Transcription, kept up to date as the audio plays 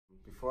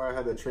Before I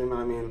had the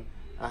treatment, I mean,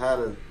 I had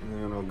a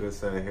good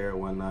set of hair and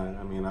whatnot.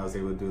 I mean, I was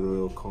able to do the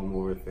little comb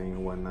over thing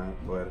and whatnot,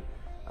 but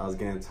I was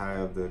getting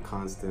tired of the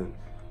constant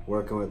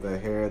working with the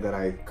hair that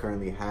I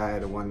currently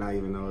had and whatnot,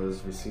 even though it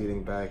was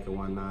receding back and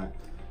whatnot.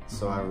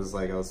 So I was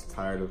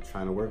tired of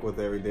trying to work with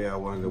it every day. I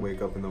wanted to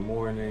wake up in the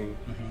morning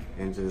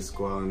and just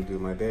go out and do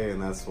my day,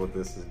 and that's what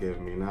this is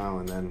giving me now.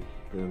 And then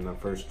in the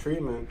first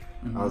treatment,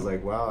 I was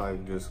like, wow, I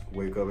just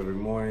wake up every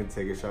morning,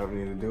 take a shower if I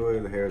need to do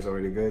it. The hair's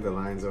already good, the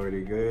line's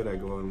already good. I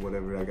go on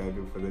whatever I gotta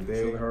do for the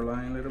day. Show the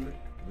hairline a little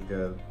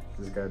bit.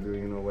 Just gotta do,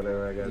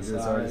 whatever I gotta do.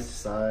 It's already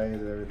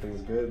size,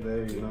 everything's good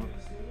there,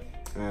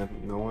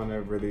 And no one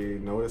ever really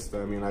noticed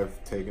that. I mean,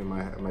 I've taken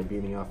my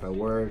beanie off at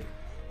work.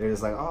 They're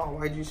just like, oh,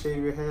 why'd you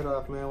shave your head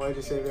off, man? Why'd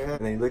you shave your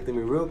head? And then he looked at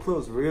me real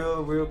close,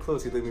 real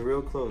close. He looked at me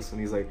real close, and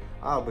he's like,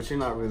 oh, but you're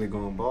not really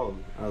going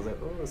bald. I was like,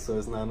 oh, so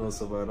it's not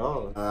noticeable at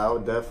all. I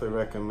would definitely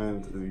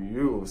recommend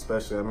you,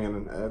 especially. I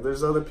mean,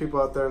 there's other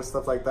people out there and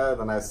stuff like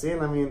that, and I've seen,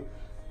 I mean,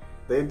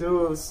 they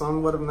do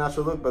somewhat of a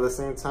natural look, but at the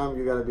same time,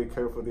 you gotta be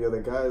careful with the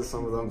other guys.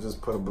 Some of them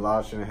just put a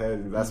blotch in their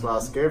head. That's what I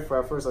was scared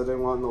for at first. I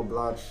didn't want no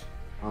blotch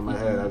on my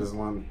head.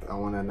 I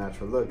want a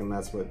natural look, and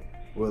that's what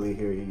Willy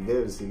here he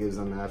gives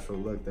a natural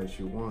look that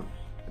you want,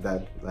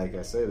 that, like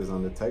I said, is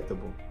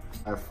undetectable.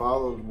 I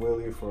followed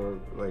Willy for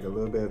like a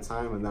little bit of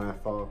time, and then I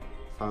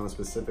found a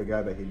specific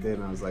guy that he did,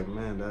 and I was like,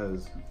 man,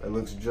 that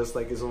looks just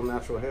like his own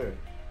natural hair.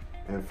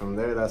 And from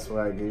there, that's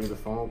where I gave you the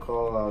phone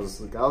call. I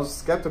was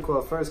skeptical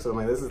at first, because I'm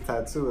like, this is a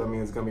tattoo. I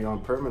mean, it's gonna be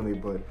on permanently,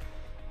 but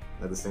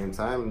at the same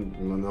time,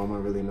 no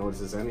one really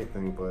notices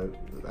anything. But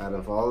out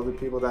of all of the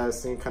people that I've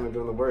seen kind of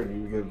doing the work,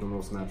 you give the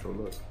most natural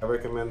look. I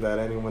recommend that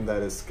anyone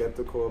that is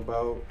skeptical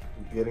about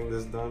getting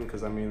this done,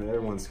 because I mean,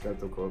 everyone's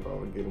skeptical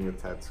about getting a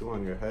tattoo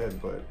on your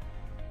head, but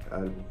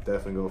I'd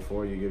definitely go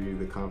for it. Give you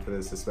the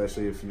confidence,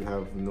 especially if you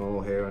have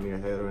no hair on your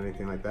head or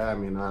anything like that. I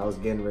mean, I was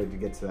getting ready to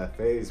get to that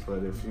phase,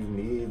 but if you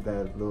need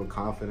that little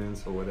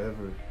confidence or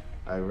whatever,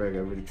 I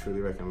really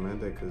truly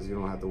recommend it, because you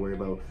don't have to worry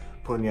about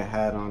putting your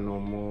hat on no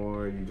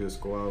more. You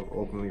just go out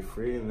openly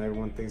free, and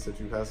everyone thinks that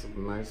you have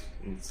some nice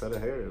set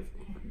of hair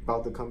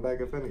about to come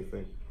back, if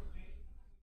anything.